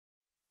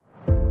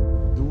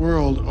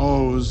world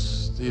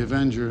owes the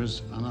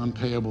Avengers an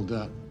unpayable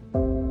debt.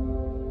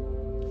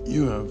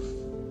 You have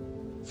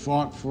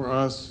fought for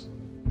us,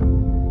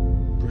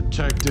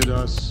 protected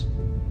us,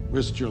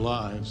 risked your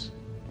lives.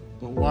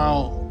 But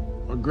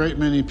while a great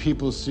many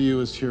people see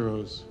you as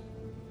heroes,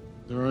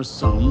 there are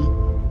some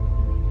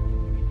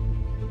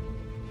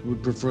who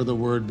would prefer the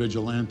word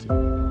vigilante.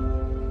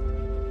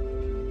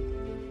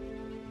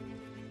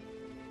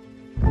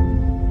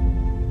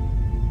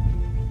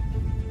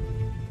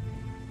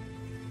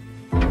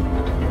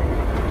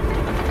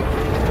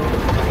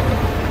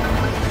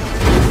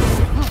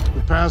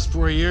 The past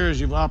 4 years,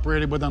 you've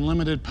operated with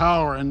unlimited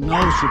power and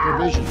no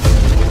supervision.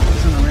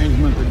 It's an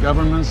arrangement the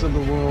governments of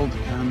the world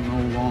can no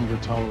longer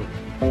tolerate.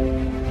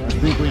 I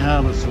think we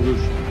have a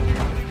solution.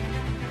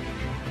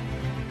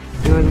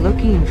 You're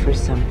looking for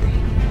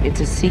something. It's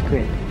a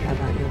secret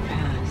about your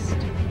past,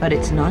 but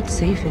it's not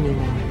safe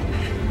anymore.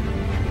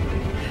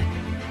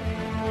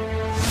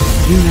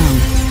 You know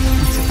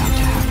what's about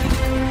to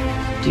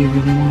happen. Do you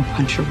really want to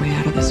punch your way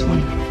out of this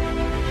one?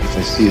 If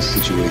I see a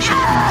situation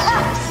from the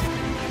south,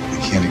 I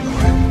can't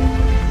ignore it.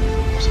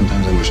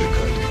 Sometimes I wish I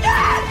could.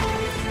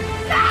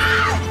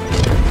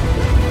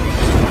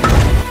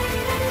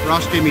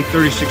 Ross gave me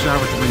 36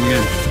 hours to bring you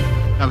in.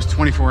 That was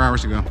 24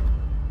 hours ago.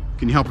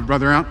 Can you help your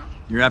brother out?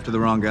 You're after the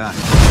wrong guy.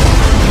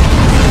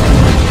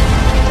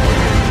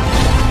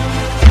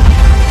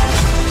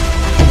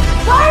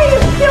 Why are you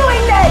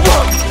doing this?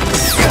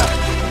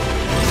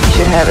 You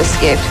should have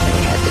escaped when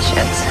you had the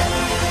chance.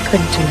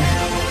 Couldn't you?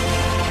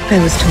 I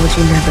was told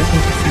you never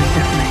would have found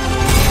that way.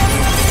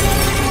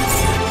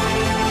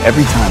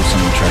 Every time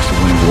someone tries to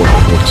win a war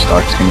before it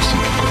starts,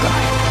 innocent people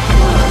die.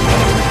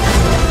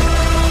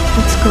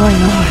 What's going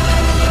on?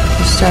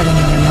 You're starting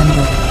to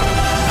remember.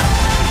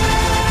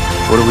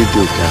 What do we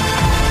do, Cap?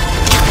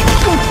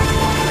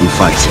 We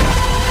fight.